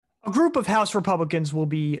A group of House Republicans will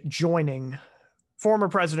be joining former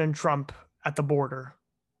President Trump at the border.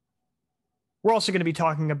 We're also going to be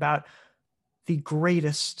talking about the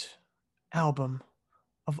greatest album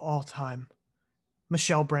of all time,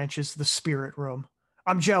 Michelle Branch's The Spirit Room.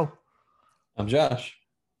 I'm Joe. I'm Josh.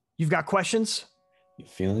 You've got questions? You're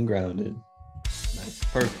feeling grounded. Nice.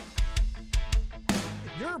 Perfect.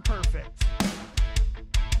 You're perfect.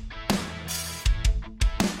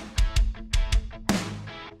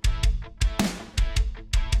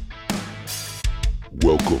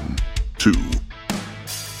 Welcome to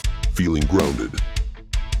Feeling Grounded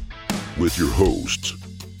with your hosts,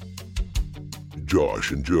 Josh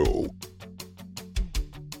and Joe.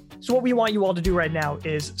 So what we want you all to do right now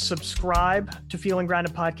is subscribe to Feeling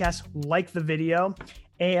Grounded Podcast, like the video,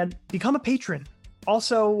 and become a patron.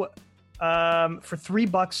 Also, for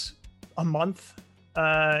 $3 a month,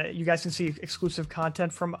 you guys can see exclusive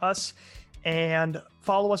content from us, and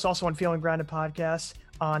follow us also on Feeling Grounded Podcast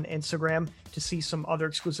on Instagram to see some other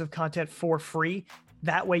exclusive content for free.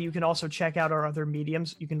 That way you can also check out our other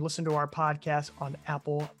mediums. You can listen to our podcast on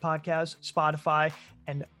Apple Podcasts, Spotify,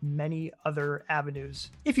 and many other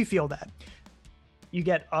avenues if you feel that. You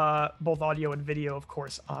get both audio and video, of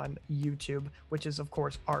course, on YouTube, which is, of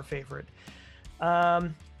course, our favorite.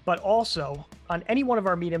 But also on any one of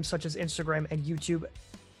our mediums, such as Instagram and YouTube,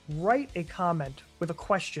 write a comment with a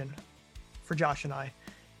question for Josh and I,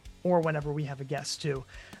 or whenever we have a guest too,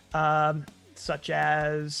 such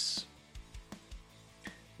as,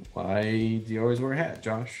 why do you always wear a hat,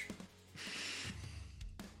 Josh?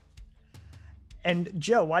 And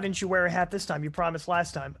Joe, why didn't you wear a hat this time? You promised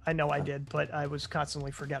last time. I know I did, but I was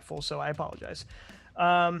constantly forgetful, so I apologize.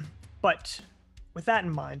 But with that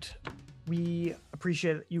in mind, we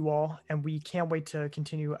appreciate you all, and we can't wait to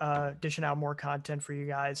continue dishing out more content for you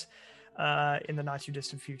guys in the not too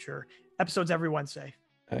distant future. Episodes every Wednesday.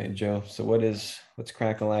 All right, Joe. So what's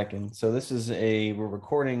crack-a-lackin'? So we're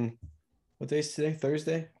recording, what day is today?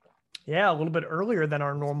 Thursday? Yeah, a little bit earlier than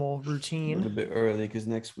our normal routine. A little bit early because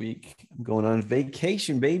next week I'm going on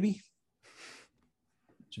vacation, baby.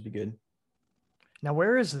 Should be good. Now,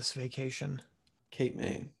 where is this vacation? Cape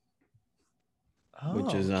May. Oh,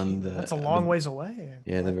 which is on that's a long ways away.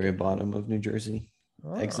 Yeah, the very bottom of New Jersey.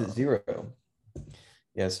 Oh. Exit 0.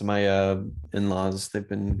 Yeah, so my in-laws, they've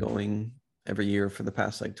been going every year for the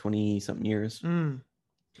past like 20 something years,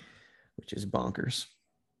 which is bonkers.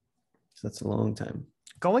 So that's a long time.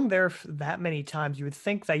 Going there that many times, you would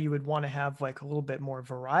think that you would want to have like a little bit more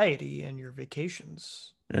variety in your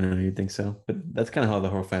vacations. I know you'd think so, but that's kind of how the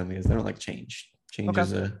whole family is. They don't like change. Change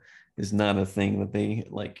is not a thing that they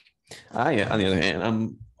like. On the other hand,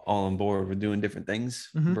 I'm all on board with doing different things.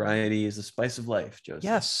 Mm-hmm. Variety is the spice of life, Joseph.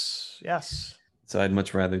 Yes. So I'd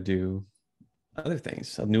much rather do other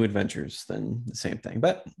things, new adventures, than the same thing.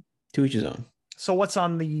 But to each his own. So what's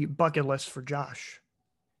on the bucket list for Josh?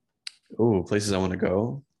 Oh, places I want to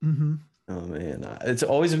go. Mm-hmm. Oh man, it's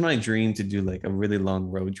always been my dream to do like a really long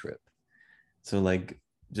road trip. So like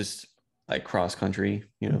just like cross country,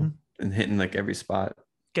 and hitting like every spot.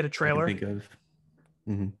 Get a trailer. I can think of.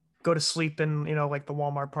 Mm-hmm. Go to sleep in, like the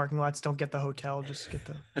Walmart parking lots. Don't get the hotel. Just get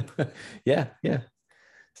the. Yeah.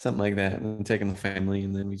 Something like that. And taking the family,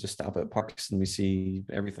 and then we just stop at parks and we see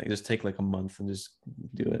everything. Just take like a month and just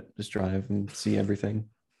do it. Just drive and see everything.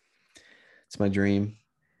 It's my dream.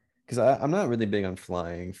 Because I'm not really big on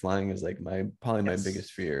flying. Flying is like my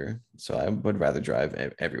biggest fear. So I would rather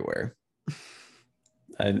drive everywhere.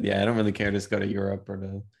 I don't really care to just go to Europe or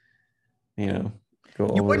to, go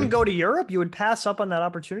over. You wouldn't go to Europe? You would pass up on that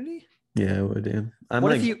opportunity? Yeah, I would. Yeah.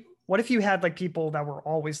 What if you had like people that were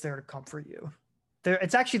always there to comfort you?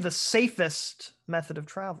 It's actually the safest method of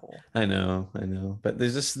travel. I know. But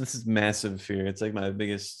there's just this massive fear. It's like my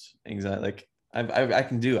biggest anxiety. Like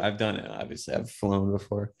I've done it. Obviously, I've flown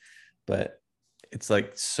before, but it's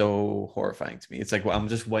like so horrifying to me. It's like, well, I'm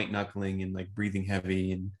just white knuckling and like breathing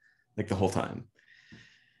heavy and like the whole time.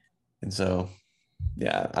 And so,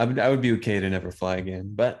 yeah, I would be okay to never fly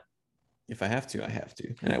again. But if I have to, I have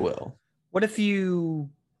to, and I will. What if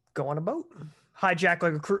you go on a boat? Hijack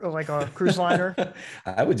like a cruise liner?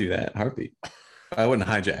 I would do that. Heartbeat. I wouldn't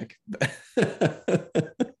hijack, but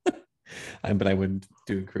I would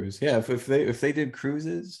do a cruise. Yeah, if they did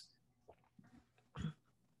cruises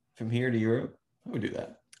from here to Europe, I would do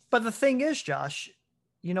that. But the thing is, Josh,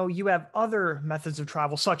 you have other methods of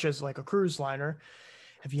travel, such as like a cruise liner.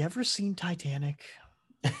 Have you ever seen Titanic?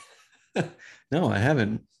 No, I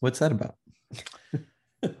haven't. What's that about?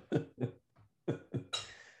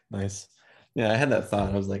 Nice. Yeah, I had that thought.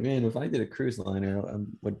 I was like, man, if I did a cruise liner, I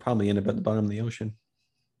would probably end up at the bottom of the ocean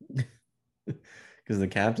because the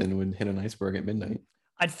captain would hit an iceberg at midnight.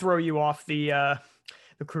 I'd throw you off the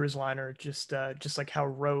cruise liner, just like how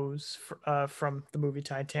Rose from the movie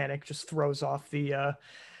Titanic just throws off the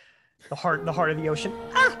heart of the ocean.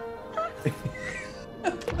 Ah!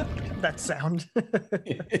 That sound.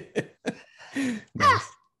 Nice.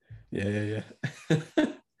 Yeah.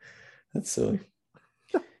 That's silly.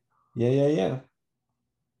 Yeah.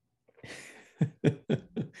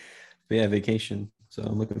 But yeah, vacation. So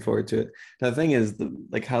I'm looking forward to it. Now, the thing is,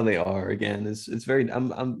 like how they are again is it's very.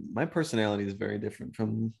 My personality is very different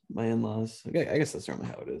from my in-laws. Okay, I guess that's normally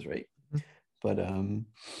how it is, right? But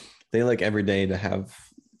they like every day to have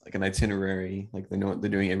like an itinerary. Like they know what they're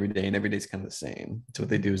doing every day, and every day's kind of the same. So what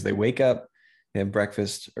they do is they wake up, they have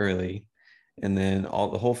breakfast early, and then the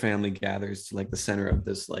whole family gathers to like the center of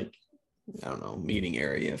this like, I don't know, meeting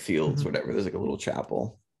area, fields, whatever. There's like a little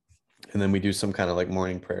chapel, and then we do some kind of like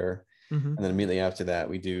morning prayer. And then immediately after that,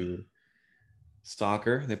 we do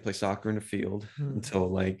soccer. They play soccer in the field until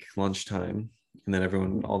like lunchtime. And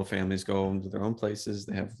then all the families go into their own places.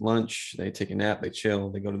 They have lunch, they take a nap, they chill,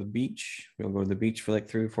 they go to the beach. We'll go to the beach for like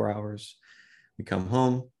 3 or 4 hours. We come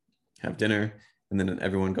home, have dinner, and then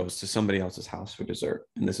everyone goes to somebody else's house for dessert.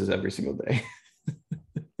 And this is every single day.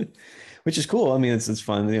 Which is cool. I mean, it's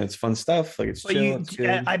fun. You know, it's fun stuff. Like it's chill. It's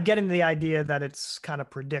good. I'm getting the idea that it's kind of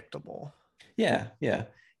predictable. Yeah.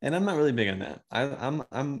 And I'm not really big on that.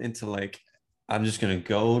 I'm into like, I'm just gonna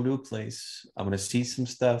go to a place. I'm gonna see some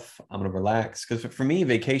stuff. I'm gonna relax. Because for me,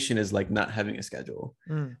 vacation is like not having a schedule.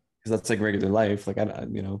 Because that's like regular life. Like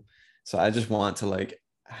so I just want to like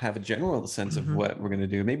have a general sense of what we're gonna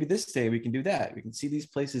do. Maybe this day we can do that. We can see these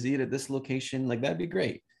places, eat at this location. Like that'd be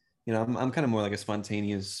great. You know, I'm kind of more like a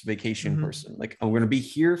spontaneous vacation person. Like, we're gonna be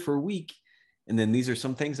here for a week, and then these are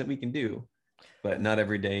some things that we can do. But not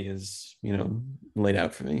every day is, laid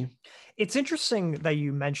out for me. It's interesting that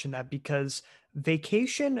you mentioned that because the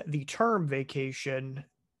term vacation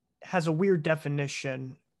has a weird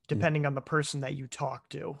definition depending on the person that you talk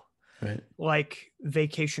to. Right. Like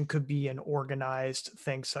vacation could be an organized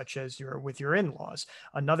thing such as you're with your in-laws.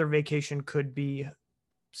 Another vacation could be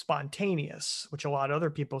spontaneous, which a lot of other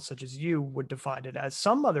people such as you would define it as.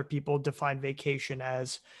 Some other people define vacation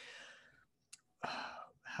as,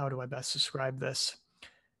 how do I best describe this?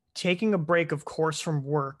 Taking a break, of course, from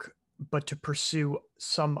work, but to pursue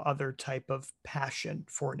some other type of passion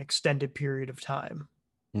for an extended period of time,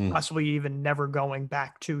 possibly even never going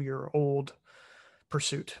back to your old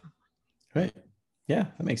pursuit. Right. Yeah,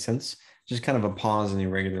 that makes sense. Just kind of a pause in your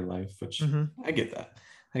regular life, which I get that.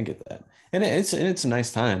 And it's a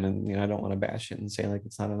nice time. And, I don't want to bash it and say like,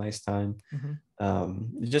 it's not a nice time.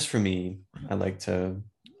 Just for me, I like to.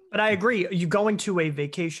 But I agree. You going to a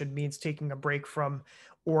vacation means taking a break from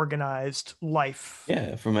organized life.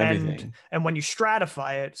 Yeah, from everything. And when you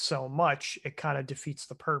stratify it so much, it kind of defeats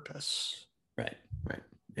the purpose. Right.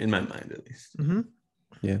 In my mind, at least.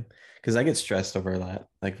 Yeah, because I get stressed over a lot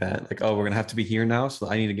like that. Like, oh, we're gonna have to be here now, so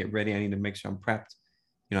I need to get ready. I need to make sure I'm prepped.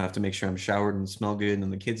 I have to make sure I'm showered and smell good,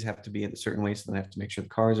 and the kids have to be in a certain way. So then I have to make sure the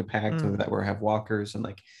cars are packed, or that we have walkers, and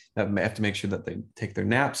like I have to make sure that they take their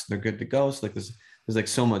naps, they're good to go. So like there's like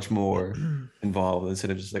so much more involved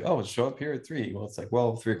instead of just like, oh, show up here at 3. Well, it's like,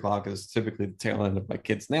 well, 3 o'clock is typically the tail end of my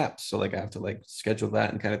kids' naps, so like I have to like schedule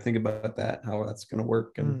that and kind of think about that, how that's gonna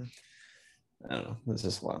work, and I don't know. There's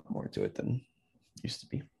just a lot more to it than used to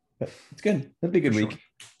be. But it's good. It'll be a good week.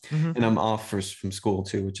 And I'm off from school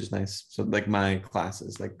too, which is nice. So like my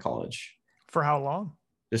classes, like college. For how long?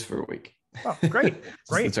 Just for a week. Oh, great.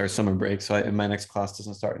 Great. It's our summer break. So my next class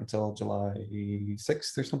doesn't start until July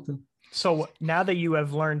 6th or something. So now that you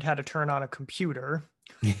have learned how to turn on a computer,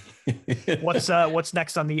 what's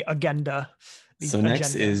next on the agenda?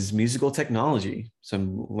 Next is musical technology. So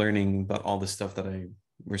I'm learning about all the stuff that I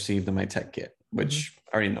received in my tech kit, which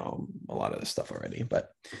I already know a lot of this stuff already,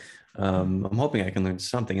 but I'm hoping I can learn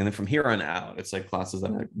something. And then from here on out, it's like classes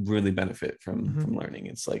that I really benefit from learning.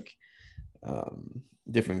 It's like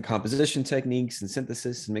different composition techniques and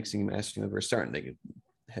synthesis and mixing and mastering. We're starting to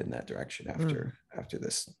head in that direction after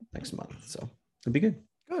this next month. So it'll be good.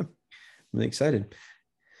 Good. I'm really excited.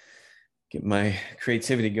 Get my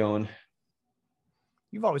creativity going.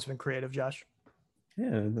 You've always been creative, Josh.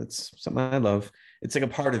 Yeah, that's something I love. It's like a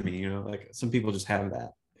part of me, like some people just have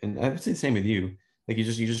that. And I would say the same with you. Like you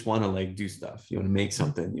just want to like do stuff. You want to make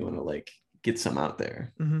something. You want to like get some out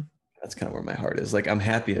there. That's kind of where my heart is. Like I'm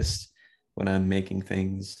happiest when I'm making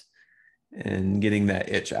things and getting that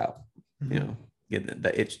itch out, getting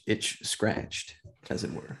that itch scratched, as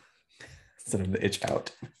it were, instead of the itch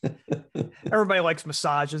out. Everybody likes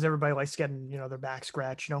massages. Everybody likes getting, their back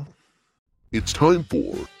scratched, It's time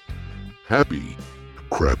for Happy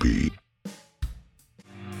Crappy.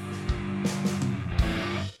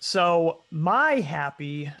 So my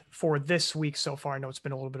happy for this week so far, I know it's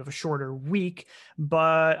been a little bit of a shorter week,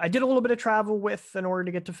 but I did a little bit of travel in order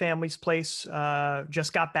to get to family's place.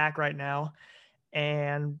 Just got back right now,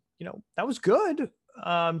 and that was good.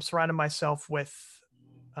 Surrounded myself with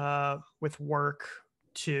work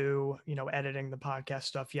to editing the podcast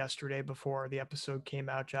stuff yesterday before the episode came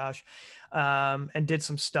out, Josh, and did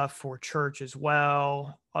some stuff for church as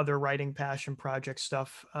well, other writing passion project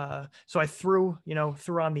stuff. So I threw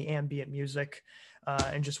on the ambient music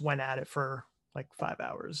and just went at it for like 5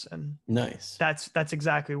 hours. And Nice. That's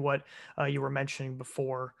exactly what you were mentioning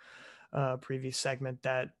before, previous segment,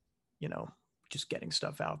 that just getting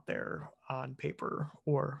stuff out there on paper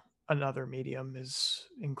or another medium is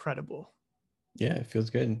incredible. Yeah, it feels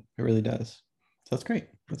good. It really does. So that's great.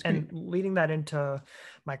 That's great. And leading that into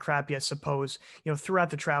my crappy, I suppose, throughout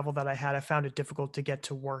the travel that I had, I found it difficult to get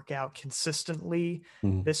to work out consistently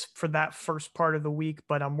for that first part of the week,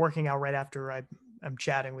 but I'm working out right after I'm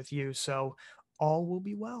chatting with you. So all will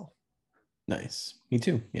be well. Nice. Me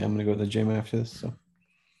too. Yeah, I'm going to go to the gym after this. So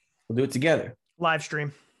we'll do it together. Live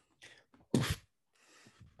stream.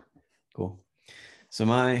 Cool. So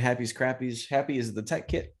my happy's crappies. Happy is the tech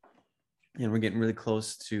kit. And we're getting really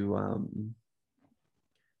close to,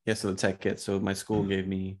 so the tech kit. So my school gave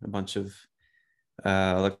me a bunch of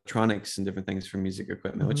electronics and different things for music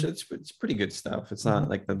equipment, which it's pretty good stuff. It's not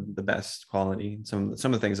like the best quality. Some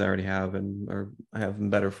of the things I already have or I have in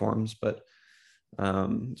better forms, but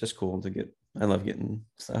just cool to get. I love getting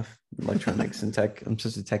stuff, electronics and tech. I'm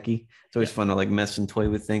such a techie. It's always fun to like mess and toy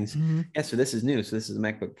with things. Yeah, so this is new. So this is a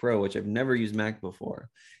MacBook Pro, which I've never used Mac before.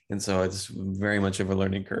 And so it's very much of a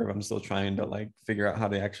learning curve. I'm still trying to like figure out how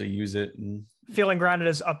to actually use it. And Feeling Grounded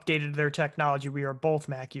has updated their technology. We are both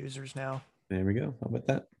Mac users now. There we go. How about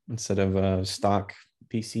that? Instead of a stock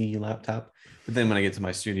PC laptop. But then when I get to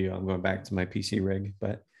my studio, I'm going back to my PC rig.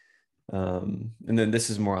 But and then this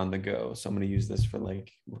is more on the go. So I'm going to use this for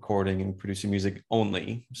like recording and producing music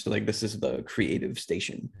only. So like this is the creative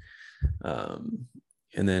station. And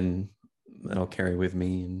then that'll carry with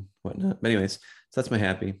me and whatnot. But anyways, so that's my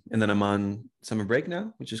happy. And then I'm on summer break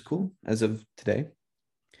now, which is cool as of today.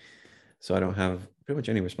 So I don't have pretty much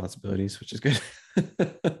any responsibilities, which is good.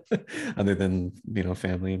 Other than,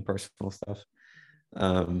 family and personal stuff.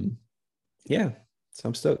 Yeah. So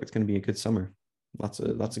I'm stoked. It's going to be a good summer. Lots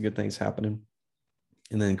of good things happening.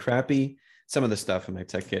 And then crappy, some of the stuff in my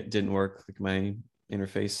tech kit didn't work, like my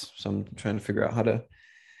interface. So I'm trying to figure out how to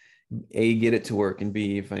A, get it to work, and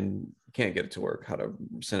B, if I can't get it to work, how to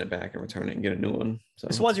send it back and return it and get a new one. So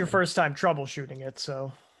this was your first time troubleshooting it,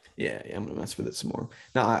 so yeah, I'm gonna mess with it some more.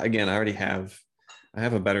 Now, I already have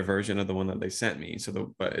a better version of the one that they sent me.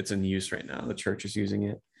 But it's in use right now. The church is using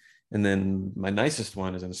it, and then my nicest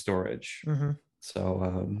one is in storage.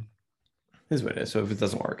 So is what it is. So if it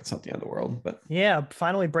doesn't work, it's not the end of the world. But yeah,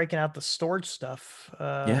 finally breaking out the storage stuff.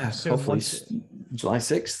 Hopefully July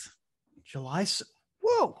 6th.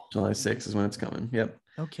 Whoa. July 6th is when it's coming. Yep.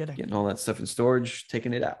 No kidding. Getting all that stuff in storage,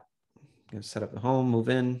 taking it out. Gonna set up the home, move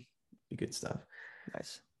in, be good stuff.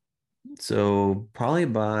 Nice. So probably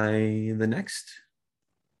by the next,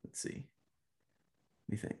 let's see. What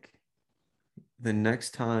do you think? The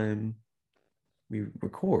next time we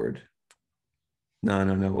record. No.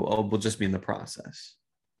 We'll just be in the process.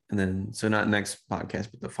 And then, so not next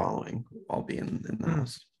podcast, but the following, I'll be in the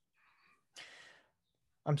house.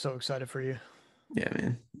 I'm so excited for you. Yeah,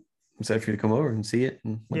 man. I'm excited for you to come over and see it.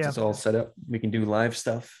 And once it's all set up, we can do live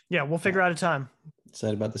stuff. Yeah, we'll figure out a time.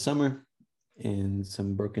 Excited about the summer and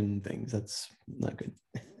some broken things. That's not good.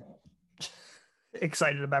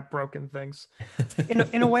 Excited about broken things.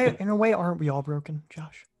 In a way, aren't we all broken,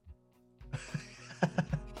 Josh?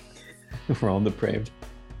 We're all depraved.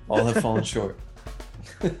 All have fallen short.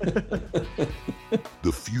 The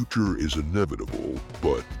future is inevitable,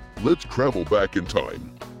 but let's travel back in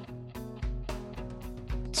time.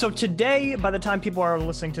 So today, by the time people are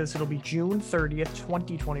listening to this, it'll be June 30th,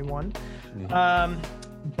 2021.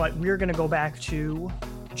 But we're going to go back to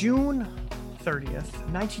June 30th,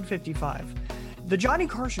 1955. The Johnny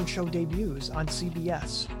Carson Show debuts on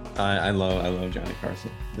CBS. I love Johnny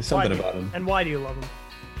Carson. There's something about him. And why do you love him?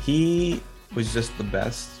 He was just the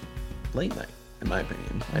best late night, in my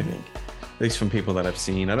opinion, I think. At least from people that I've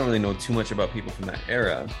seen. I don't really know too much about people from that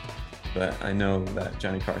era, but I know that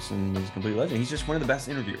Johnny Carson was a complete legend. He's just one of the best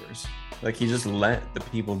interviewers. Like, he just let the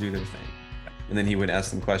people do their thing. And then he would ask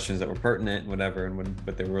them questions that were pertinent and whatever,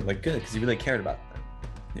 but they were like good because he really cared about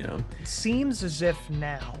them, It seems as if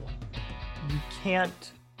now you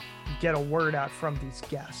can't get a word out from these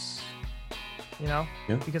guests.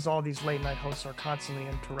 Because all these late night hosts are constantly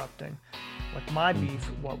interrupting. Like my beef,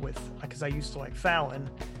 because I used to like Fallon,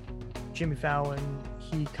 Jimmy Fallon,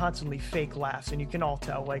 he constantly fake laughs, and you can all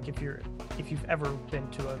tell, like, if you've ever been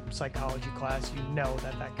to a psychology class, you know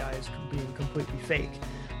that guy is being completely fake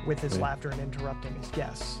with his laughter and interrupting his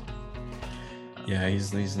guests. Yeah,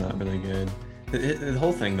 he's not really good. The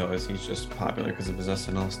whole thing though is he's just popular because of his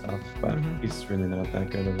SNL stuff, but he's really not that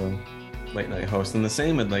good of a late night host. And the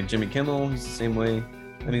same with like Jimmy Kimmel, he's the same way.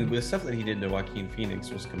 I mean, the stuff that he did to Joaquin Phoenix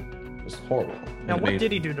was horrible. Now, what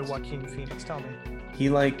did he do to Joaquin Phoenix? Tell me. He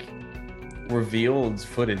like revealed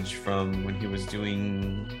footage from when he was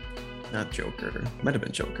doing, not Joker, might have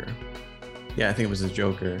been Joker. Yeah, I think it was his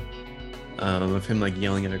Joker. Of him like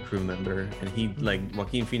yelling at a crew member, and he like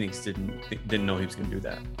Joaquin Phoenix didn't know he was gonna do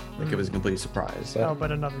that. Like it was a complete surprise. Oh,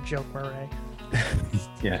 but another joke, Murray.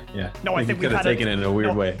 Yeah. No, I think we could have taken it in a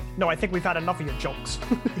weird way. No, I think we've had enough of your jokes.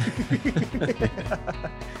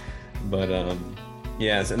 But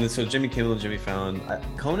yes, and then so Jimmy Kimmel, Jimmy Fallon,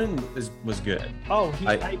 Conan was good. Oh,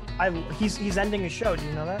 he's ending his show. Do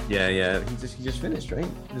you know that? Yeah. He just finished, right?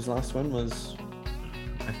 His last one was,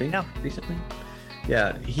 I think, recently.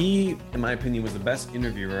 Yeah, he, in my opinion, was the best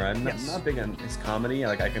interviewer. I'm not big on his comedy.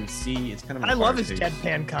 Like I can see, it's kind of. I love his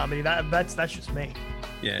deadpan comedy. That's just me.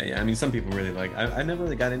 Yeah. I mean, some people really like. I never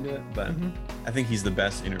really got into it, but I think he's the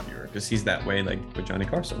best interviewer because he's that way. Like with Johnny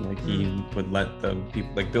Carson, like he would let the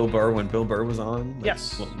people, like Bill Burr, when Bill Burr was on. Like,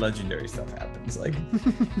 yes. Legendary stuff happens. Like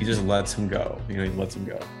he just lets him go. He lets him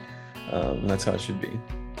go, and that's how it should be.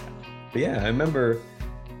 But yeah, I remember.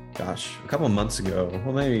 Gosh, a couple of months ago,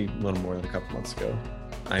 well, maybe a little more than a couple months ago,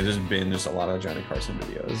 I just binged a lot of Johnny Carson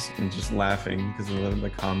videos and just laughing because of the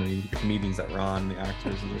comedy, the comedians that were on, the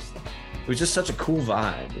actors, and it was just such a cool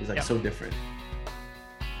vibe. It was like so different.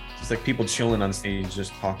 Just like people chilling on stage,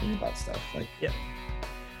 just talking about stuff. Like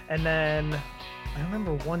And then I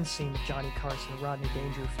remember one scene with Johnny Carson and Rodney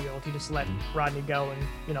Dangerfield. He just let Rodney go,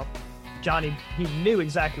 and Johnny, he knew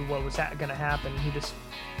exactly what was going to happen.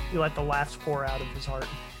 He let the laughs pour out of his heart.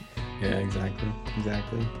 Yeah, exactly.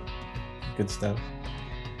 Good stuff.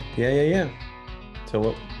 Yeah. So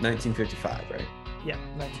what? 1955, right? Yeah,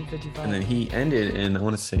 1955. And then he ended in, I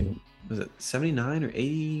want to say, was it 79 or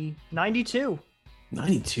 80? 92.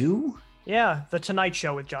 92? Yeah, The Tonight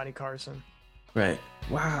Show with Johnny Carson. Right.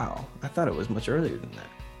 Wow. I thought it was much earlier than that.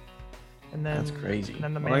 And then that's crazy.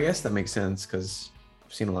 And then I guess that makes sense because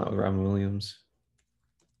I've seen a lot with Robin Williams.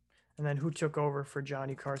 And then who took over for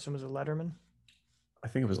Johnny Carson? Was it Letterman? I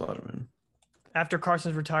think it was Letterman. After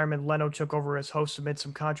Carson's retirement, Leno took over as host amid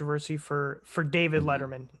some controversy for David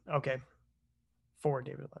Letterman. Okay. For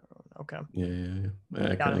David Letterman. Okay. Yeah.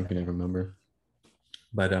 I can't remember.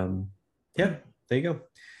 But yeah, there you go.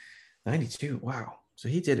 92. Wow. So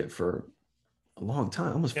he did it for a long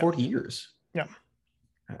time, almost 40 years. Yeah.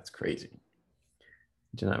 That's crazy.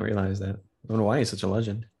 Did not realize that. I don't know why he's such a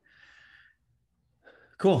legend.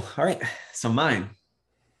 Cool. All right. So mine,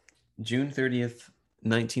 June 30th,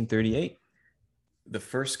 1938, the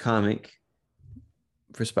first comic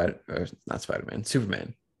for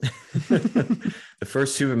Superman. The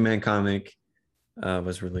first Superman comic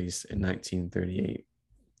was released in 1938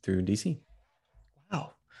 through DC.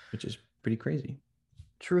 Wow. Which is pretty crazy.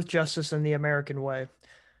 Truth, Justice, and the American Way.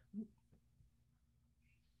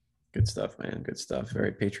 Good stuff, man. Good stuff.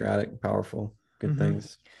 Very patriotic, powerful, good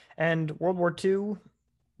things. And World War II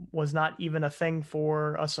was not even a thing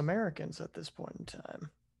for us Americans at this point in time.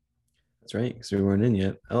 That's right, because we weren't in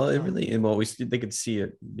yet. Well, they could see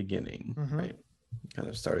it beginning, right? Kind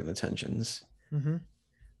of starting the tensions.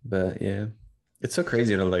 But yeah, it's so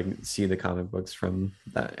crazy to like see the comic books from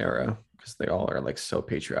that era because they all are like so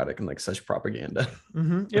patriotic and like such propaganda.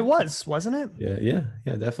 It wasn't it?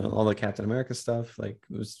 Yeah, definitely. All the Captain America stuff, like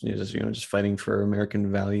it was just fighting for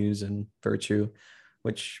American values and virtue,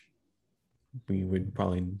 which we would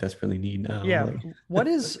probably desperately need now. Yeah. What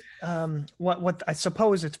is what I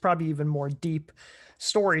suppose it's probably even more deep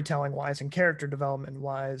storytelling wise and character development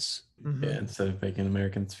wise. Yeah, instead of making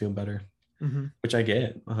Americans feel better. Which I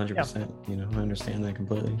get 100%. I understand that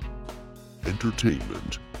completely.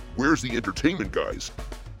 Entertainment. Where's the entertainment, guys?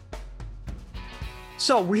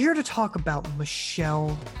 So we're here to talk about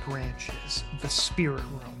Michelle Branch's The Spirit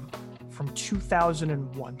Room from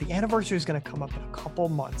 2001. The anniversary is going to come up in a couple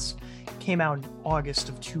months. It came out in August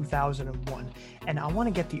of 2001. And I want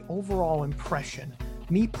to get the overall impression.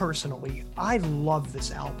 Me personally, I love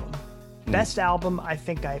this album. Best album I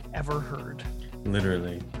think I've ever heard.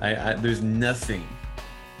 Literally. There's nothing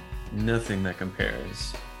that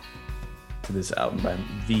compares to this album by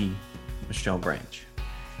the Michelle Branch.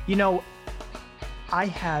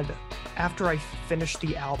 After I finished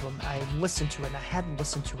the album, I listened to it, and I hadn't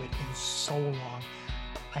listened to it in so long.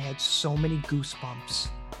 I had so many goosebumps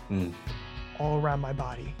all around my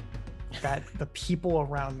body that the people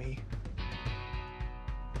around me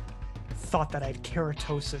thought that I had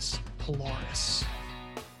keratosis pilaris.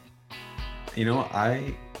 You know,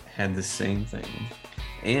 I had the same thing,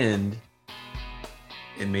 and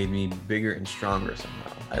it made me bigger and stronger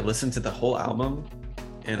somehow. I listened to the whole album,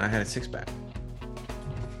 and I had a six-pack.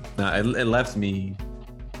 Now, it left me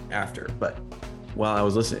after, but while I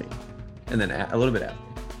was listening, and then a little bit after,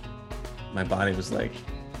 my body was like,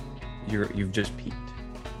 you've just peaked.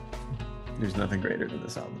 There's nothing greater than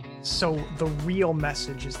this album. So the real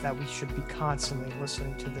message is that we should be constantly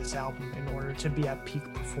listening to this album in order to be at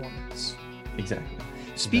peak performance. Exactly.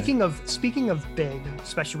 Speaking of big,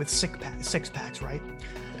 especially with six packs, right?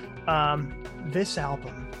 This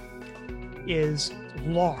album is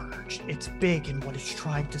large. It's big in what it's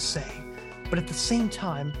trying to say, but at the same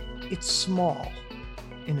time, it's small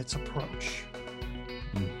in its approach.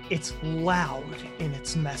 It's loud in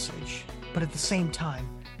its message, but at the same time,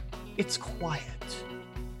 it's quiet.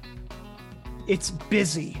 It's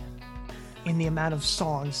busy in the amount of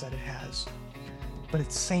songs that it has, but at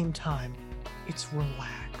the same time, it's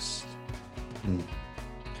relaxed.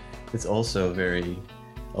 It's also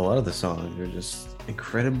a lot of the songs are just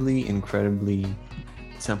incredibly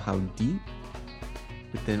somehow deep,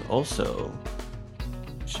 but then also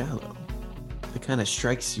shallow. It kind of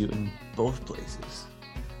strikes you in both places.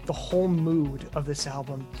 The whole mood of this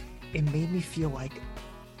album, it made me feel like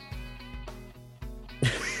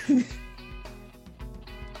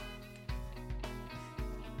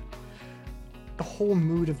the whole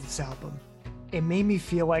mood of this album, it made me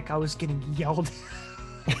feel like I was getting yelled at.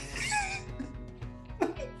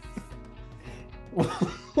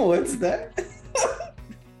 What's that?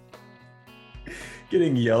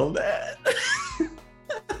 Getting yelled at?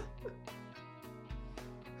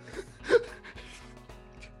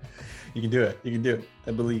 You can do it. You can do it.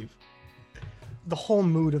 I believe. The whole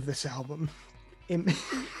mood of this album. You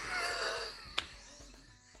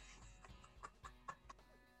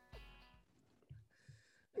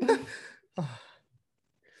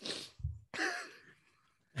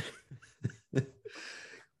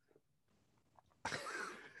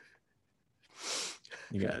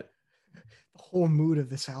got it. The whole mood of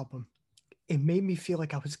this album, it made me feel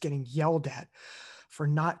like I was getting yelled at for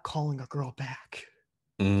not calling a girl back.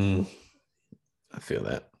 I feel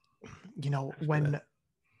that. You know,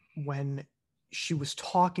 when she was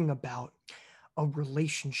talking about a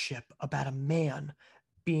relationship, about a man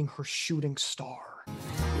being her shooting star.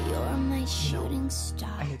 You're my shooting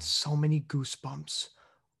star. I had so many goosebumps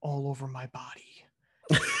all over my body.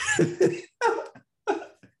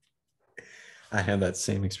 I had that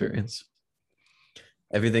same experience.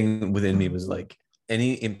 Everything within me was like,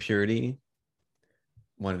 any impurity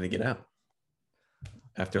wanted to get out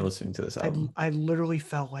after listening to this album. I literally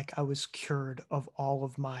felt like I was cured of all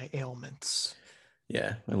of my ailments.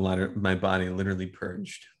 Yeah, my body literally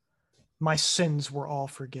purged. My sins were all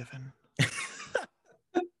forgiven.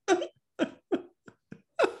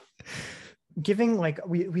 Giving, like,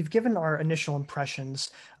 we've given our initial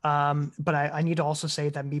impressions, but I need to also say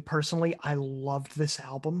that me personally, I loved this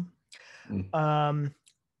album.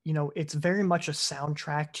 You know, it's very much a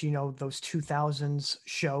soundtrack to, you know, those 2000s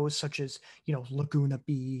shows such as, you know, Laguna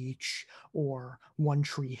Beach or One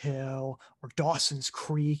Tree Hill or Dawson's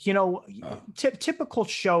Creek, you know, typical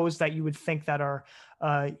shows that you would think that are,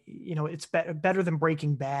 you know, it's better than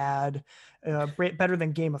Breaking Bad, better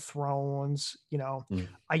than Game of Thrones. You know,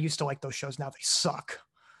 I used to like those shows. Now they suck.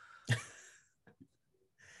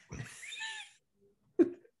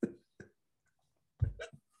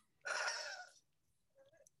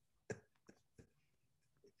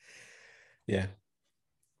 Yeah,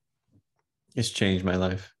 it's changed my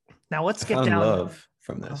life. Now let's get found down love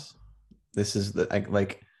from this. This is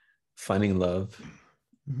like finding love.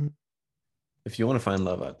 Mm-hmm. If you want to find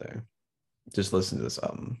love out there, just listen to this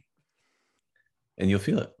album, and you'll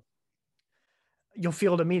feel it. You'll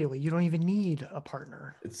feel it immediately. You don't even need a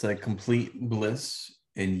partner. It's like complete bliss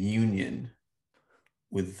and union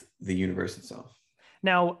with the universe itself.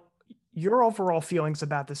 Now, your overall feelings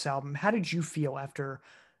about this album, how did you feel after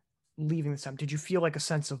leaving this album? Did you feel like a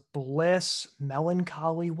sense of bliss,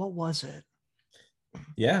 melancholy? What was it?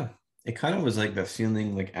 Yeah, it kind of was like that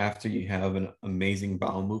feeling like after you have an amazing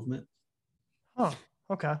bowel movement. Oh,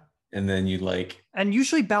 okay. And then you like... And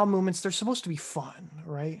usually bowel movements, they're supposed to be fun,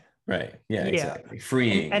 right? Right. Yeah, exactly.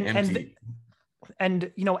 Freeing, empty.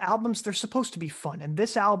 And, you know, albums, they're supposed to be fun. And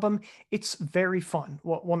this album, it's very fun.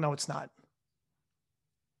 Well, no, it's not.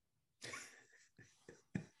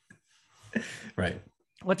 Right.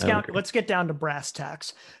 Let's get down to brass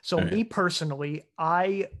tacks. So right. Me personally,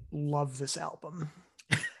 I love this album.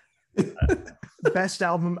 Best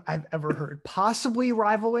album I've ever heard, possibly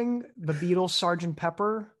rivaling the Beatles' Sgt.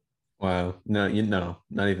 Pepper. Wow. No,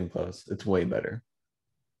 not even close. It's way better.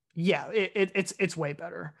 Yeah, it's way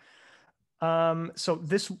better. So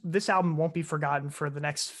this album won't be forgotten for the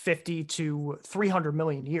next 50 to 300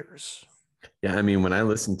 million years. Yeah, I mean, when I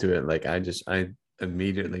listened to it, like I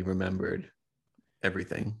immediately remembered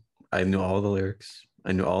everything. I knew all the lyrics.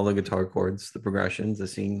 I knew all the guitar chords, the progressions, the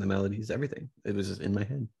singing, the melodies, everything. It was just in my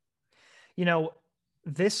head. You know,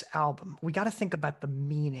 this album, we got to think about the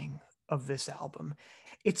meaning of this album.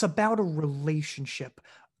 It's about a relationship.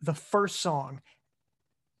 The first song,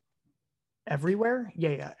 Everywhere?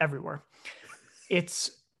 Yeah, Everywhere. It's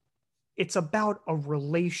about a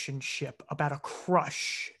relationship, about a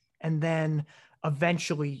crush, and then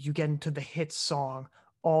eventually you get into the hit song,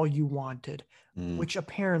 All You Wanted, which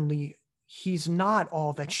apparently he's not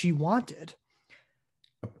all that she wanted.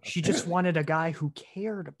 She just wanted a guy who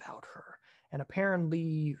cared about her. And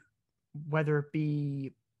apparently, whether it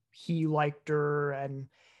be he liked her and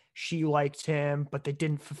she liked him, but they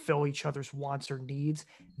didn't fulfill each other's wants or needs,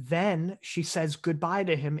 then she says goodbye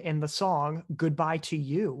to him in the song, Goodbye to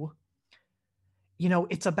You. You know,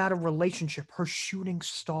 it's about a relationship, her shooting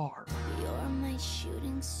star. You're my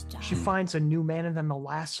shooting star. She finds a new man, and then the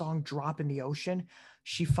last song, Drop in the Ocean,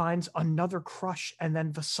 she finds another crush, and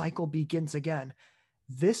then the cycle begins again.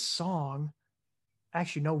 This song,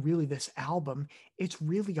 actually, no, really, this album, it's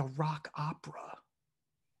really a rock opera.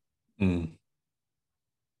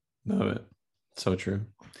 Love it. So true.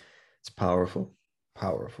 It's powerful,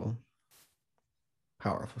 powerful,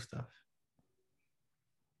 powerful stuff.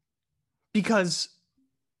 Because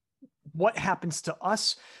what happens to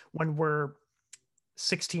us when we're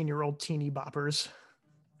 16-year-old teeny boppers?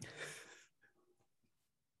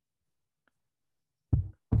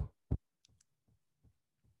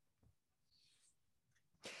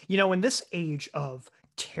 You know, in this age of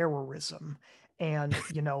terrorism and,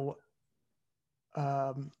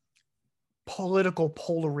 political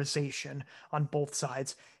polarization on both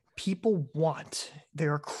sides,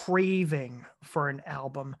 they're craving for an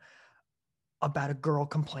album about a girl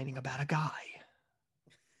complaining about a guy.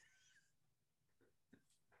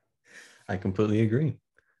 I completely agree.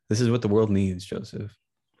 This is what the world needs, Joseph.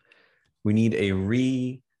 We need a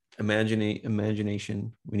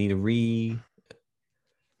imagination. We need a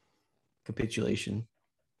recapitulation.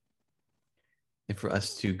 And for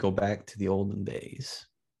us to go back to the olden days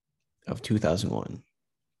of 2001.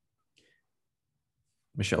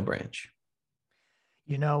 Michelle Branch.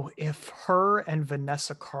 You know, if her and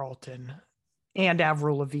Vanessa Carlton and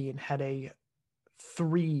Avril Lavigne had a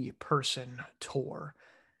 3-person tour,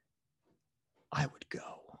 I would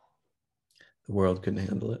go. The world couldn't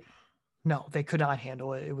handle it. No, they could not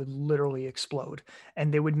handle it. It would literally explode.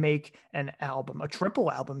 And they would make an album, a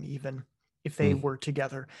triple album even, if they were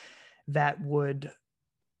together, that would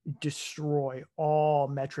destroy all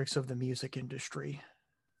metrics of the music industry.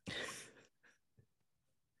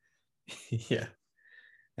 Yeah,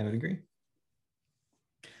 I would agree.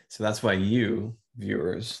 So that's why you,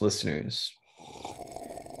 viewers, listeners,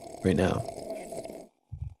 right now,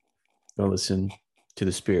 go listen to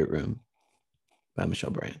The Spirit Room by Michelle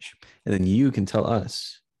Branch. And then you can tell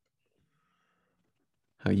us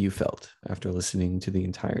how you felt after listening to the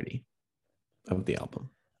entirety of the album.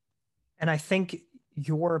 And I think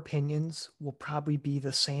your opinions will probably be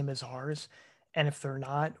the same as ours. And if they're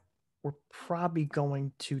not, we're probably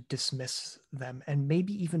going to dismiss them and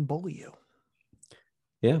maybe even bully you.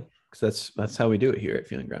 Yeah, because that's how we do it here at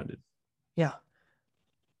Feeling Grounded. Yeah.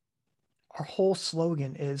 Our whole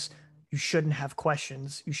slogan is, you shouldn't have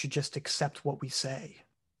questions. You should just accept what we say.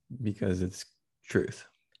 Because it's truth.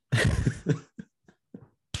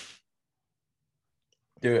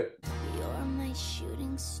 Do it. You're my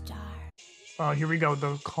shooting star. Oh, here we go.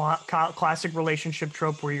 The classic relationship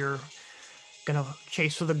trope where you're going to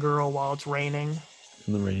chase with a girl while it's raining.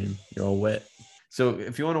 In the rain. You're all wet. So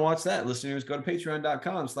if you want to watch that, listeners, go to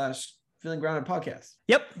patreon.com/feelinggroundedpodcast.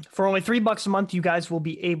 Yep. For only $3 a month, you guys will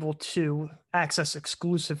be able to access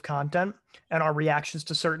exclusive content and our reactions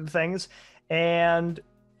to certain things. And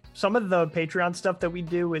some of the Patreon stuff that we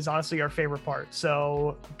do is honestly our favorite part.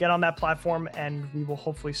 So get on that platform and we will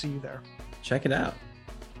hopefully see you there. Check it out.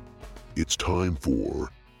 It's time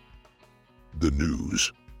for the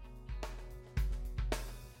news.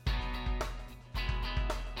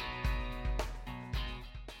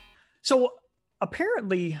 So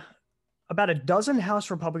apparently about a dozen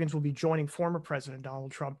House Republicans will be joining former President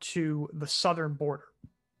Donald Trump to the southern border.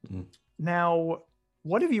 Now,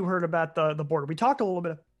 what have you heard about the border? We talked a little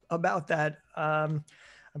bit about that. I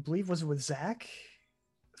believe, was it with Zach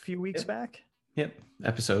a few weeks back? Yep.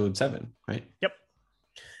 Episode 7, right? Yep.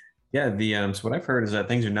 Yeah. The so what I've heard is that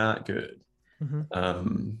things are not good. Hmm.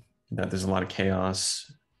 That there's a lot of chaos,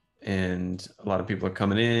 and a lot of people are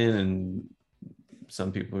coming in, and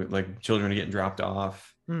some people, like children, are getting dropped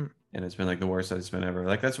off, Mm. and it's been like the worst that it's been ever.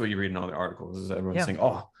 Like that's what you read in all the articles, is everyone's Yeah. saying,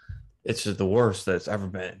 "Oh, it's just the worst that it's ever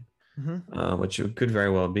been," Hmm. which it could very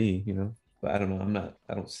well be, you know. But I don't know. I'm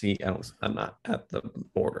not at the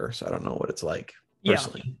border, so I don't know what it's like Yeah.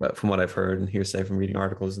 personally. But from what I've heard and hearsay from reading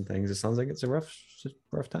articles and things, it sounds like it's a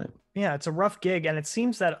rough time. Yeah, it's a rough gig, and it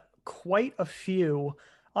seems that quite a few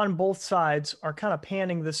on both sides are kind of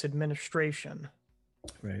panning this administration.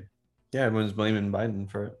 Right. Yeah, everyone's blaming Biden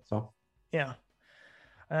for it. So Yeah.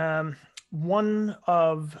 One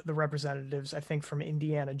of the representatives, I think from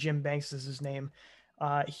Indiana, Jim Banks is his name.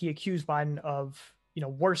 He accused Biden of,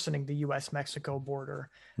 worsening the U.S.-Mexico border.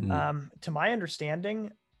 To my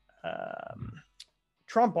understanding,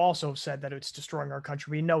 Trump also said that it's destroying our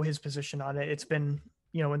country. We know his position on it. It's been,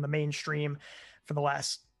 in the mainstream for the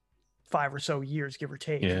last 5 or so years, give or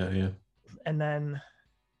take. yeah. And then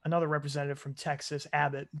another representative from Texas,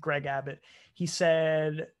 Greg Abbott, he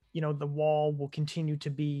said, the wall will continue to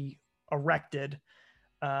be erected,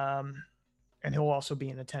 and he'll also be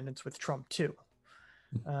in attendance with Trump too.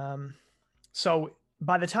 So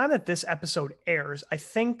by the time that this episode airs, I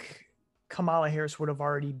think Kamala Harris would have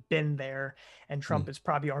already been there, and Trump is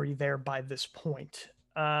probably already there by this point,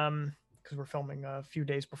 because we're filming a few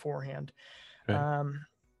days beforehand. Right.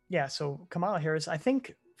 Yeah, so Kamala Harris, I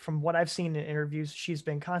think from what I've seen in interviews, she's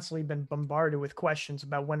been constantly bombarded with questions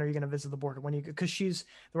about when are you going to visit the border, because she's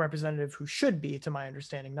the representative who should be, to my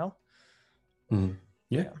understanding. No.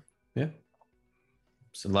 Yeah.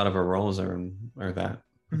 So a lot of her roles are that.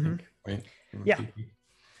 I think, right? Yeah.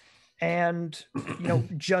 And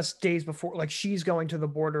just days before, like, she's going to the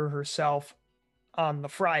border herself on the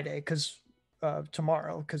Friday, because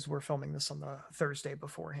tomorrow, because we're filming this on the Thursday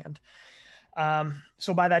beforehand.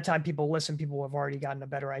 So by that time people have already gotten a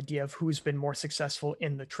better idea of who's been more successful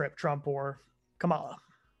in the trip, Trump or Kamala.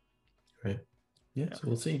 Right. Yeah. So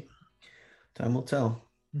we'll see. Time will tell.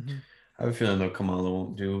 Mm-hmm. I have a feeling though Kamala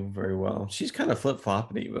won't do very well. She's kind of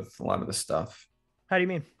flip-floppy with a lot of the stuff. How do you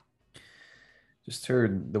mean? Just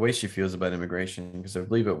the way she feels about immigration, because I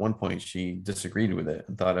believe at one point she disagreed with it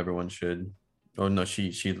and thought everyone should. Oh no,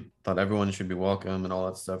 she thought everyone should be welcome and all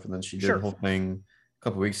that stuff, and then she did the whole thing a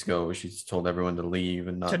couple of weeks ago where she told everyone to leave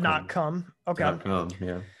and not come. Okay. Not come.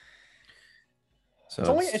 Yeah.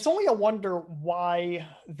 So it's only a wonder why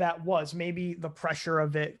that was. Maybe the pressure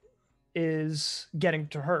of it is getting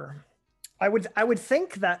to her. I would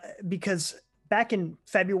think that because back in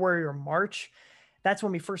February or March, that's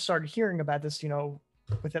when we first started hearing about this,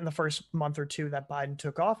 within the first month or two that Biden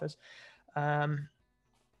took office.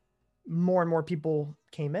 More and more people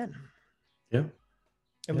came in. Yeah.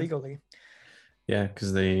 Illegally. Yeah,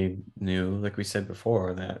 because they knew, like we said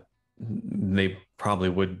before, that they probably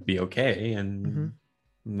would be okay, and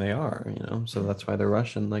they are, so that's why they're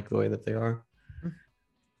rushing like the way that they are.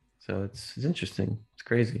 So it's interesting. It's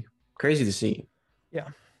crazy to see. Yeah.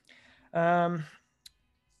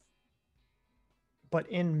 But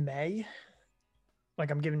in May,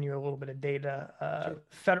 like, I'm giving you a little bit of data,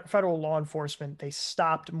 federal law enforcement, they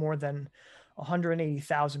stopped more than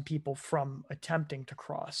 180,000 people from attempting to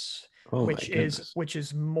cross, which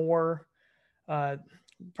is more,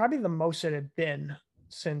 probably the most it had been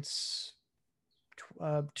since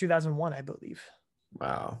 2001, I believe.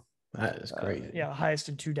 Wow, that is crazy. Yeah, highest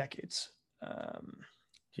in 2 decades.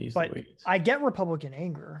 Jeez, but I get Republican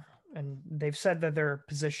anger, and they've said that their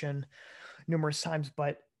position numerous times,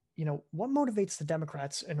 but what motivates the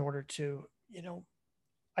Democrats in order to,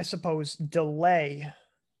 I suppose, delay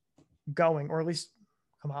going, or at least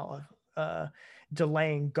Kamala,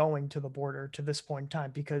 delaying going to the border to this point in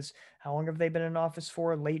time? Because how long have they been in office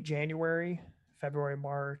for? Late January, February,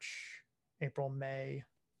 March, April, May,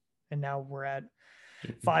 and now we're at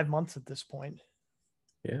 5 months at this point.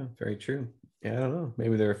 Yeah, very true. Yeah, I don't know.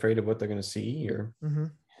 Maybe they're afraid of what they're going to see, or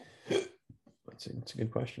it's a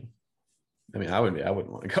good question. I mean, I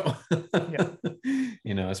wouldn't want to go.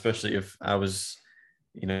 Yeah. Especially if I was,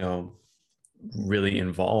 really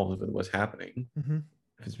involved with what's happening.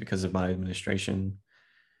 If it's because of my administration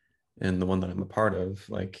and the one that I'm a part of,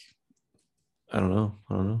 like, I don't know.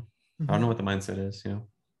 I don't know what the mindset is,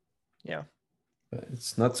 Yeah. But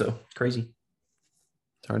it's not so crazy.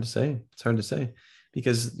 It's hard to say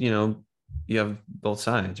because, you have both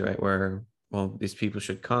sides, right? Where, well, these people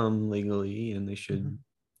should come legally and they should,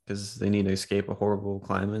 because they need to escape a horrible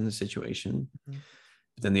climate and situation.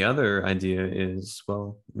 But then the other idea is,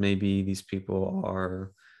 well, maybe these people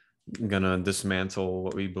are gonna dismantle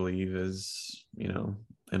what we believe is,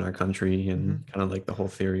 in our country, and kind of like the whole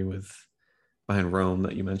theory behind Rome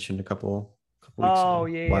that you mentioned a couple weeks Oh ago,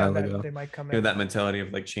 yeah, a yeah, while that ago. they might come You know, in. that mentality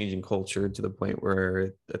of like changing culture to the point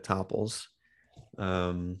where it topples.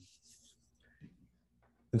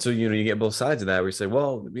 And so, you get both sides of that, where you say,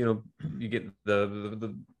 well, you get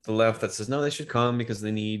the left that says, no, they should come because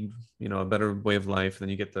they need, a better way of life. Then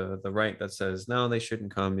you get the right that says, no, they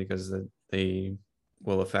shouldn't come because they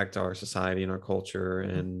will affect our society and our culture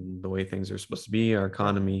and the way things are supposed to be, our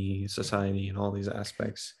economy, society, and all these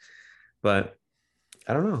aspects. But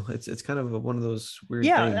I don't know. It's kind of one of those weird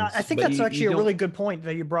Yeah, I things. think But that's you actually a don't. really good point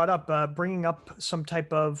that you brought up, bringing up some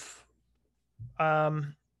type of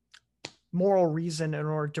um, moral reason in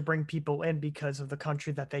order to bring people in because of the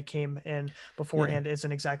country that they came in beforehand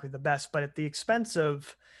isn't exactly the best, but at the expense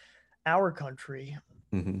of our country,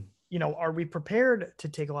 Mhm. Are we prepared to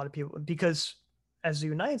take a lot of people? Because as the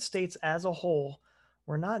United States as a whole,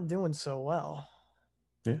 we're not doing so well.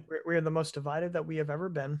 Yeah. We're the most divided that we have ever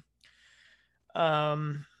been.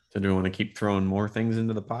 Um, So do we want to keep throwing more things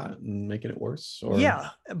into the pot and making it worse? Or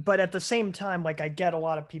yeah, but at the same time, like I get a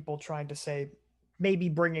lot of people trying to say maybe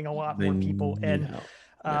bringing a lot they more people need in.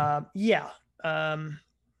 help? Yeah.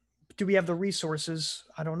 Do we have the resources?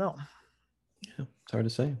 I don't know. Yeah, it's hard to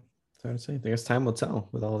say. It's hard to say. I guess time will tell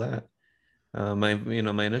with all that. My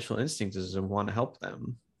initial instinct is to want to help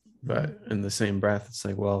them, but in the same breath, it's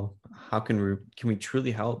like, well, how can we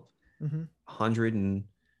truly help Mm-hmm. 100 and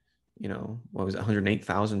what was it,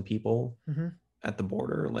 108,000 people Mm-hmm. at the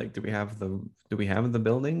border? Like, do we have the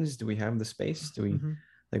buildings? Do we have the space? Do we Mm-hmm.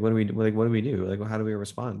 like what do we do? Like, how do we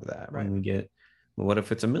respond to that Right. when we get? Well, what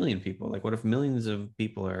if it's 1 million people? Like, what if millions of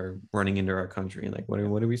people are running into our country? Like, what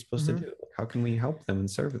are we supposed to Mm-hmm. do? Like, how can we help them and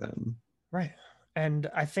serve them? Right. And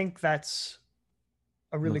I think that's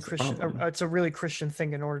a really That's the Christian. problem. It's a really Christian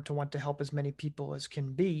thing in order to want to help as many people as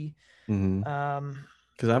can be. Mm-hmm. Um,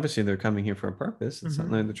 Because obviously they're coming here for a purpose. It's not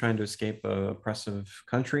Mhm. like they're trying to escape a oppressive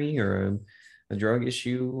country or a drug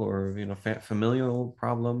issue or familial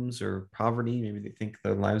problems or poverty. Maybe they think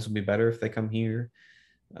their lives will be better if they come here,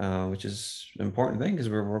 which is an important thing because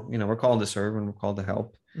we're called to serve and we're called to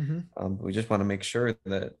help. Mhm. But we just want to make sure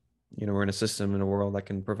that we're in a system in a world that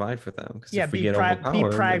can provide for them. Because Yeah, if we be get be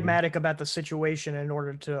overpowered, then pragmatic about the situation in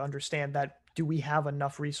order to understand that do we have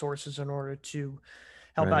enough resources in order to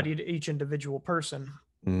help out right. each individual person.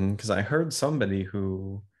 Because I heard somebody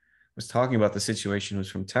who was talking about the situation, who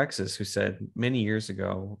was from Texas, who said many years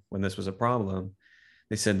ago when this was a problem,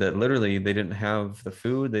 they said that literally they didn't have the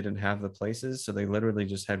food, they didn't have the places, so they literally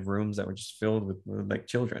just had rooms that were just filled with like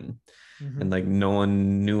children, and Mhm. like no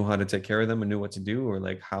one knew how to take care of them and knew what to do or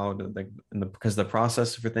like how to like because the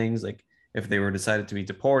process for things like if they were decided to be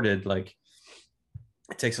deported, like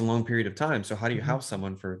it takes a long period of time. So how do you Mhm. house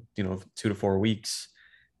someone for 2 to 4 weeks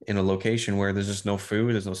in a location where there's just no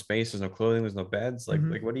food, there's no space, there's no clothing, there's no beds? Like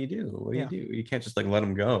Mhm. like what do you do? What do you Yeah. do? You can't just like let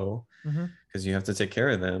them go Mhm. because you have to take care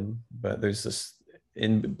of them. But there's this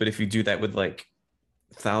but if you do that with like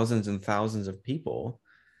thousands and thousands of people,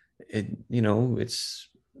 it it's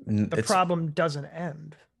The it's problem doesn't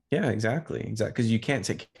end. yeah, exactly because you can't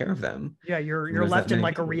take care of them. Yeah, you're And you're there's that left in many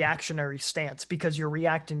like a people. reactionary stance because you're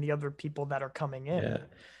reacting to other people that are coming in. Yeah,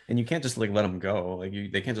 and you can't just like let them go. Like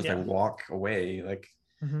they can't just Yeah. like walk away. Like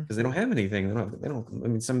Mhm. because they don't have anything. They don't. I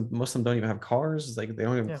mean, most of them don't even have cars. It's like they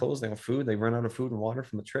don't have Yeah. clothes. They have food. They run out of food and water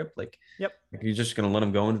from the trip. Yep. Like you're just gonna let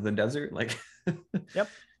them go into the desert, like, Yep.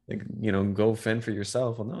 like go fend for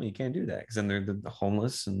yourself. Well, no, you can't do that because then they're the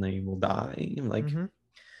homeless and they will die. Like, Mhm.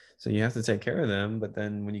 so you have to take care of them. But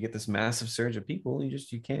then when you get this massive surge of people,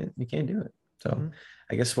 you can't do it. So Mhm.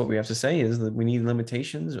 I guess what we have to say is that we need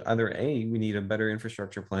limitations. Either A, we need a better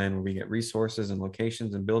infrastructure plan where we get resources and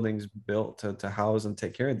locations and buildings built to house and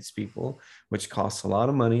take care of these people, which costs a lot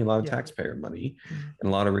of money, a lot of Yeah. taxpayer money, Mhm. and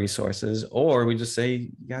a lot of resources. Or we just say,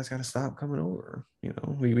 you guys got to stop coming over.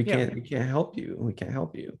 We Yeah. can't help you. We can't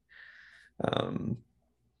help you. Um,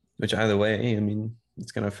 which either way, I mean,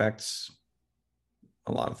 it's going to affect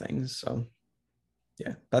a lot of things. So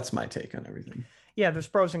yeah, that's my take on everything. Yeah, there's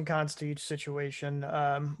pros and cons to each situation,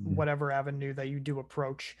 Mhm. whatever avenue that you do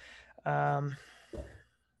approach. Um,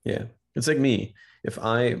 Yeah. It's like me. If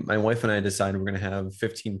my wife and I decide we're going to have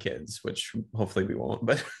 15 kids, which hopefully we won't,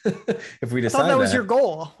 but if we I thought that decide was your that,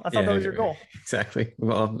 goal. I thought yeah, that was your goal. exactly.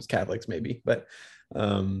 Well, as Catholics maybe, but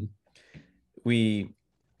um, we,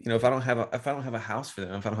 if I don't have a house for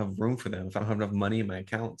them, if I don't have room for them, if I don't have enough money in my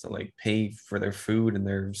account to like pay for their food and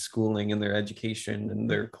their schooling and their education and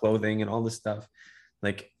their clothing and all this stuff,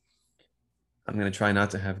 like I'm going to try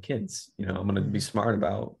not to have kids. I'm going to be Mhm. smart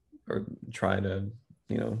about or try to,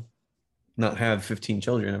 you know, not have 15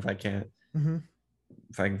 children if I can't, Mm-hmm.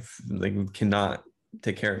 if I like cannot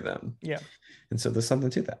take care of them. Yeah. And so there's something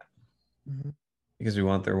to that Mm-hmm. because we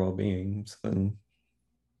want their well-being. So then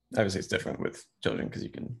obviously it's different with children because you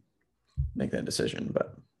can make that decision,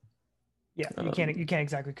 but Yeah, you can't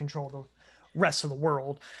exactly control the rest of the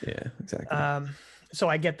world. yeah, exactly. So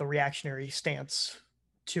I get the reactionary stance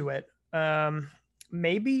to it.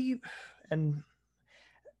 Maybe, and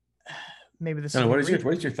maybe this I is don't know, gonna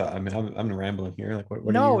what is your thought? I mean, I'm rambling here. Like, what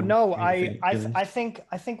no, are you? no. What are you I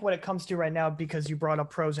think what it comes to right now, because you brought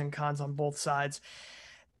up pros and cons on both sides.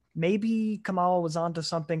 Maybe Kamala was onto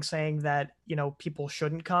something, saying that people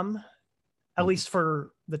shouldn't come, at Mhm. least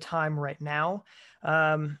for the time right now.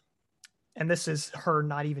 And this is her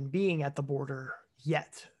not even being at the border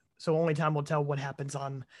yet. So only time will tell what happens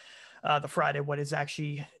on the Friday, what is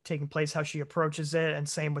actually taking place, how she approaches it, and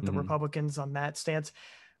same with the Mhm. Republicans on that stance.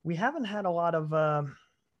 We haven't had a lot of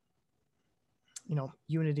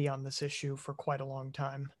unity on this issue for quite a long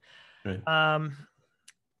time. Right.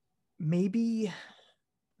 Maybe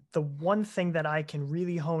the one thing that I can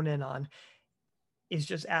really hone in on is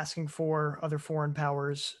just asking for other foreign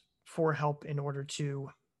powers for help in order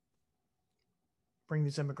to bring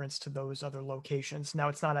these immigrants to those other locations. Now,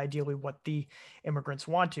 it's not ideally what the immigrants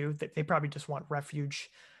want to. They probably just want refuge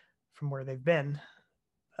from where they've been.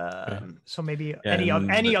 Right. So maybe Yeah,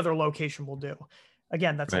 any other location will do.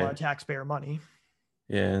 Again, that's a lot right. of taxpayer money.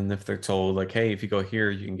 Yeah, and if they're told like, hey, if you go here,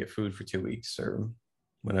 you can get food for 2 weeks or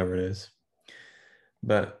whatever it is.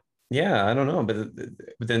 But yeah, I don't know.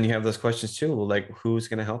 But then you have those questions too, like who's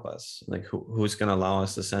going to help us? Like who's going to allow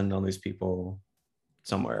us to send all these people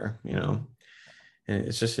somewhere? And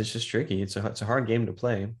it's just tricky. It's a hard game to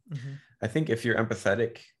play. Mm-hmm. I think if you're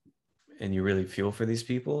empathetic and you really feel for these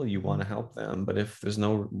people, you want to Mm-hmm. help them. But if there's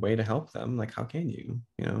no way to help them, like how can you?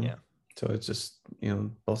 Yeah. So it's just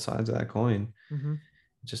both sides of that coin. Mm-hmm.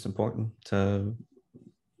 It's just important to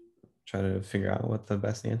try to figure out what the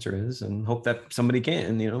best answer is and hope that somebody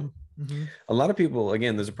can. Mm-hmm. A lot of people,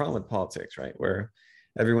 again, there's a problem with politics, right? Where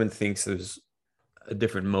everyone thinks there's a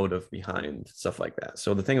different motive behind stuff like that.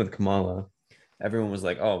 So the thing with Kamala, everyone was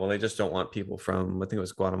like, oh, well, they just don't want people from, I think it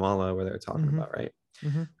was Guatemala where they were talking Mm-hmm. about, right?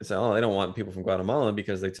 Mm-hmm. They said, oh, they don't want people from Guatemala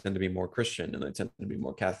because they tend to be more Christian and they tend to be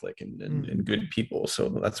more Catholic and good people. So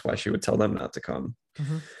that's why she would tell them not to come.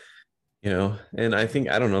 Mm-hmm. And I think,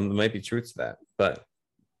 I don't know, there might be truth to that, but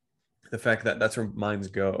the fact that that's where minds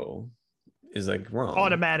go is like wrong.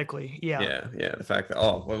 Automatically. Yeah. Yeah. The fact that,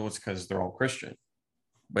 oh, well, it's because they're all Christian,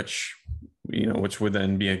 which would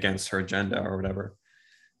then be against her agenda or whatever.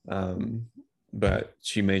 But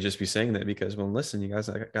she may just be saying that because, well, listen, you guys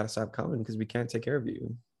got to stop coming because we can't take care of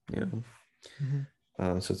you.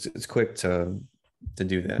 Mm-hmm. So it's quick to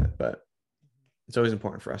do that, but it's always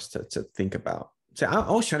important for us to think about. See, I'm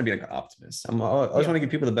always trying to be like an optimist. I always want to give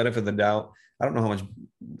people the benefit of the doubt. I don't know how much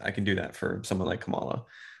I can do that for someone like Kamala,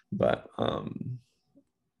 but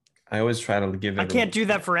I always try to give. I can't do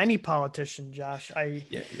that for any politician, Josh.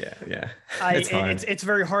 Yeah. It's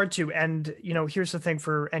very hard to. And here's the thing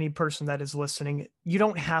for any person that is listening: you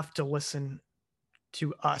don't have to listen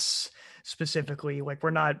to us specifically. Like,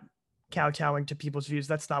 we're not kowtowing to people's views.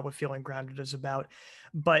 That's not what Feeling Grounded is about.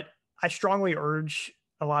 But I strongly urge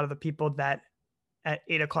a lot of the people that at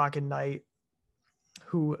 8:00 at night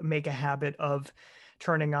who make a habit of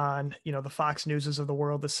turning on, the Fox Newses of the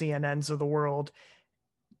world, the CNNs of the world,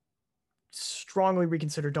 strongly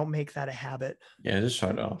reconsider. Don't make that a habit. Yeah, just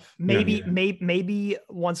shut it off. Maybe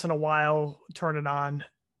once in a while turn it on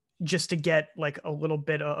just to get like a little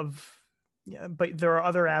bit of, but there are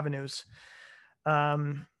other avenues.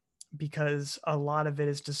 Because a lot of it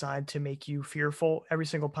is designed to make you fearful. Every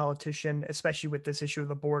single politician, especially with this issue of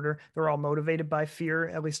the border, they're all motivated by fear,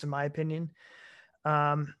 at least in my opinion,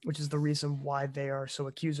 which is the reason why they are so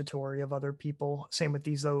accusatory of other people. Same with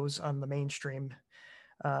those on the mainstream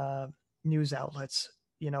news outlets.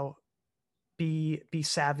 Be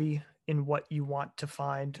savvy in what you want to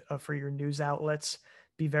find for your news outlets.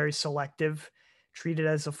 Be very selective. Treat it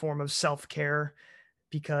as a form of self-care,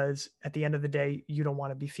 because at the end of the day, you don't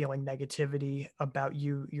want to be feeling negativity about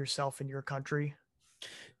yourself and your country.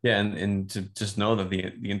 Yeah, and to just know that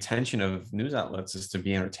the intention of news outlets is to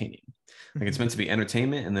be entertaining. Like, it's meant to be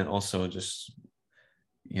entertainment, and then also just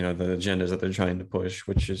the agendas that they're trying to push,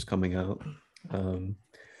 which is coming out.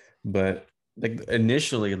 But like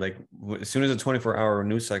initially, like as soon as the 24-hour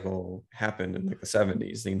news cycle happened in like the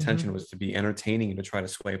 70s, the intention was to be entertaining and to try to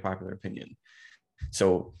sway popular opinion.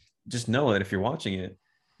 So just know that if you're watching it,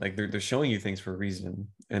 like they're showing you things for a reason,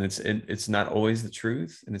 and it's not always the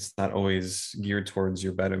truth, and it's not always geared towards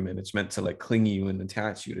your betterment. It's meant to like cling you and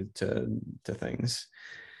attach you to things.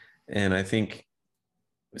 And I think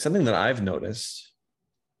something that I've noticed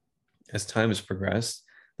as time has progressed,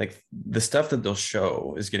 like the stuff that they'll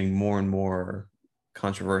show is getting more and more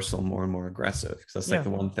controversial, more and more aggressive. Because that's like Yeah. the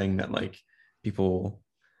one thing that like people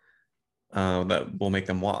that will make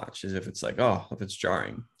them watch is if it's like, oh, if it's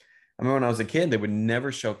jarring. I remember when I was a kid, they would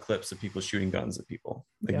never show clips of people shooting guns at people.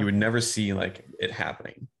 Like Yeah. you would never see like it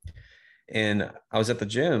happening. And I was at the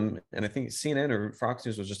gym, and I think CNN or Fox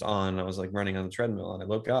News was just on. And I was like running on the treadmill, and I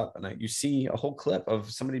look up, and you see a whole clip of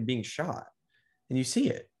somebody being shot, and you see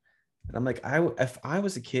it, and I'm like, if I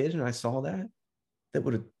was a kid and I saw that, that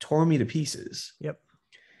would have tore me to pieces. Yep.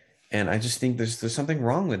 And I just think there's something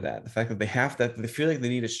wrong with that. The fact that they feel like they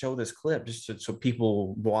need to show this clip just so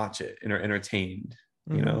people watch it and are entertained.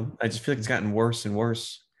 You know, I just feel like it's gotten worse and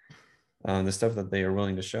worse. The stuff that they are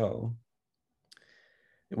willing to show.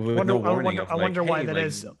 With no warning of, I wonder why that like,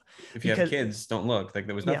 is. If you have kids, don't look. Like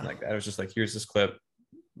there was nothing Yeah. like that. It was just like, here's this clip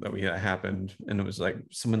that happened, and it was like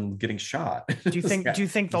someone getting shot. Do you think the you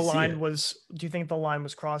see line it.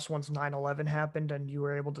 was crossed once 9/11 happened and you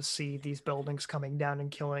were able to see these buildings coming down and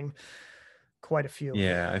killing quite a few?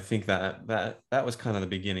 Yeah, I think that was kind of the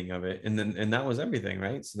beginning of it, and that was everything,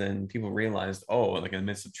 right? So then people realized, oh, like in the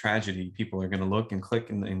midst of tragedy, people are going to look and click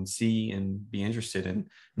and see and be interested, and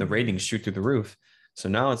the ratings shoot through the roof. So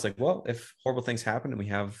now it's like, well, if horrible things happen and we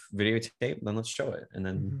have videotape, then let's show it, and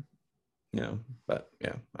then but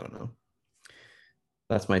yeah, I don't know.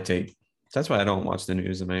 That's my take. That's why I don't watch the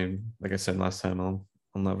news, and like I said last time, I'll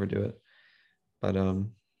never do it. But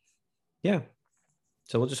yeah.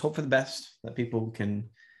 So we'll just hope for the best, that people can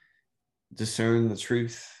discern the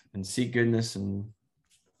truth and seek goodness. And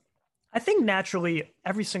I think naturally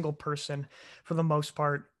every single person, for the most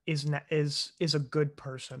part, is a good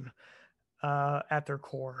person at their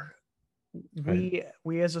core.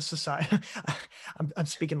 We as a society, I'm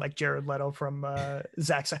speaking like Jared Leto from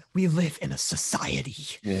Zach's side. We live in a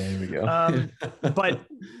society. Yeah, here we go. But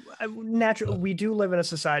naturally, we do live in a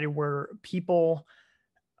society where people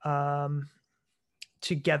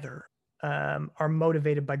together are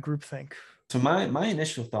motivated by groupthink. So my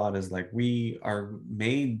initial thought is like, we are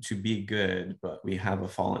made to be good, but we have a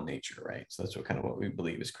fallen nature, right? So that's what we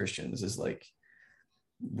believe as Christians is like,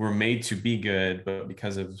 we're made to be good, but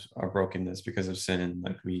because of our brokenness, because of sin,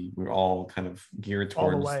 like we're all kind of geared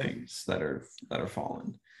towards things that are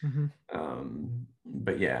fallen.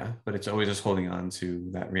 But it's always just holding on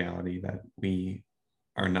to that reality that we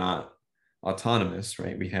are not autonomous,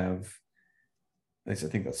 right? We have, I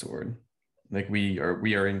think that's the word. Like we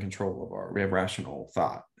are in control of we have rational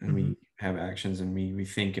thought, and we have actions, and we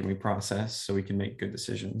think and we process, so we can make good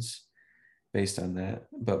decisions based on that.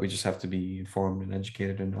 But we just have to be informed and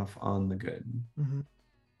educated enough on the good,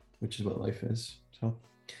 which is what life is. So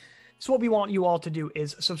what we want you all to do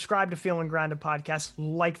is subscribe to Feeling Grounded Podcast,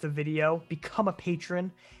 like the video, become a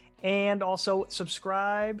patron, and also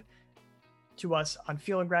subscribe to us on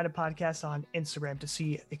Feeling Grounded Podcast on Instagram to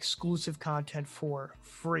see exclusive content for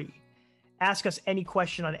free. Ask us any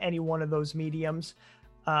question on any one of those mediums,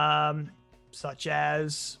 such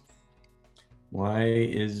as, why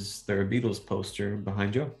is there a Beatles poster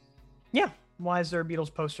behind Joe? Yeah, why is there a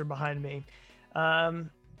Beatles poster behind me?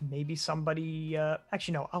 Maybe somebody.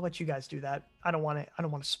 Actually, no. I'll let you guys do that. I don't want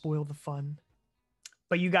to spoil the fun.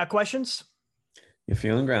 But you got questions? You're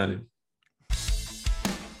feeling grounded.